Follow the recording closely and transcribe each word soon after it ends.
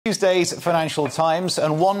Tuesday's Financial Times,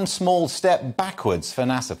 and one small step backwards for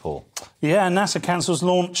NASA, Paul. Yeah, NASA cancels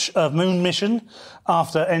launch of moon mission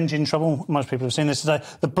after engine trouble. Most people have seen this today.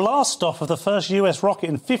 The blast-off of the first US rocket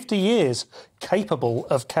in 50 years capable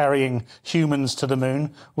of carrying humans to the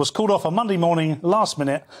moon was called off on Monday morning, last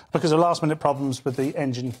minute, because of last-minute problems with the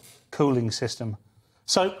engine cooling system.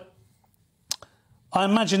 So I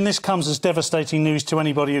imagine this comes as devastating news to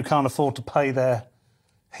anybody who can't afford to pay their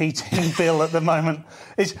heating bill at the moment.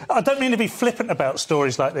 I don't mean to be flippant about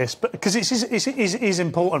stories like this, but because it is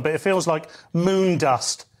important, but it feels like moon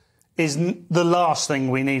dust is the last thing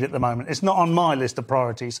we need at the moment. It's not on my list of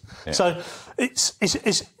priorities. Yeah. So it's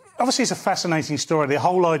obviously it's a fascinating story. The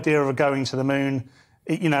whole idea of going to the moon,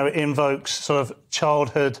 it invokes sort of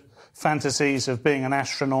childhood fantasies of being an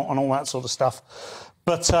astronaut and all that sort of stuff.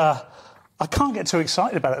 But I can't get too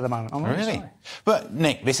excited about it at the moment. I'm really sorry. But,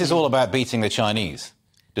 Nick, this is all about beating the Chinese.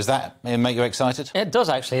 Does that make you excited? It does,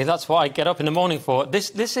 actually. That's what I get up in the morning for.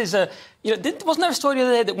 This is a... wasn't there a story the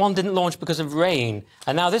other day that one didn't launch because of rain?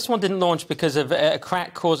 And now this one didn't launch because of a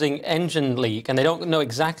crack causing engine leak, and they don't know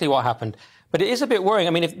exactly what happened. But it is a bit worrying.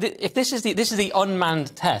 I mean, if this is the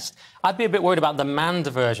unmanned test, I'd be a bit worried about the manned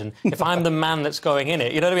version if I'm the man that's going in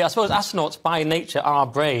it. You know what I mean? I suppose astronauts by nature are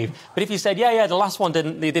brave. But if you said, yeah, the last one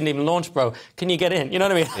didn't even launch, bro, can you get in? You know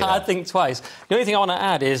what I mean? Yeah. I'd think twice. The only thing I want to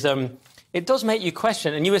add is... it does make you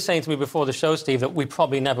question, and you were saying to me before the show, Steve, that we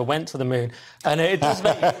probably never went to the moon. And it does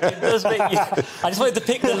make you... I just wanted to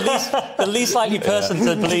pick the least likely person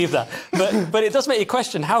to believe that. But it does make you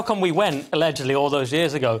question, how come we went, allegedly, all those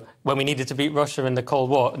years ago, when we needed to beat Russia in the Cold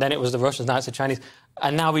War? Then it was the Russians, now it's the Chinese.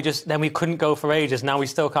 And now we couldn't go for ages. Now we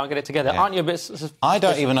still can't get it together. Yeah. Aren't you a bit... I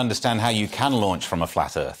don't even understand how you can launch from a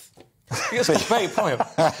flat Earth. That's a great point.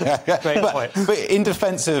 But in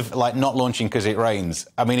defence of not launching because it rains,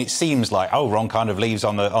 I mean, it seems like wrong kind of leaves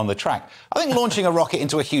on the track. I think launching a rocket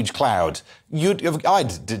into a huge cloud,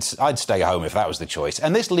 I'd stay home if that was the choice.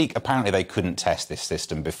 And this leak, apparently, they couldn't test this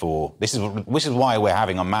system before. This is why we're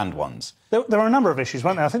having unmanned ones. There are a number of issues,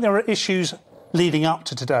 weren't there? I think there were issues leading up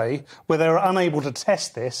to today where they were unable to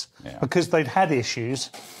test this because they'd had issues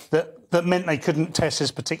that meant they couldn't test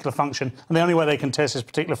this particular function, and the only way they can test this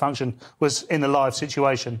particular function was in a live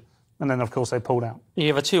situation. And then, of course, they pulled out. You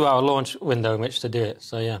have a 2-hour launch window in which to do it,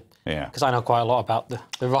 so yeah. Because I know quite a lot about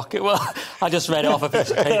the rocket. Well, I just read it off a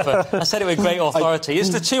piece of paper. I said it with great authority. It's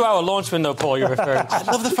the 2-hour launch window, Paul, you're referring to.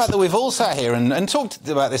 I love the fact that we've all sat here and talked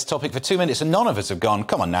about this topic for 2 minutes, and none of us have gone,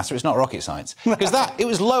 come on, NASA, it's not rocket science. Because it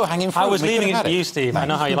was low-hanging fruit. I was leaving it to you, Steve. I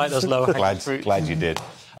know how you like those low-hanging fruit. Glad you did.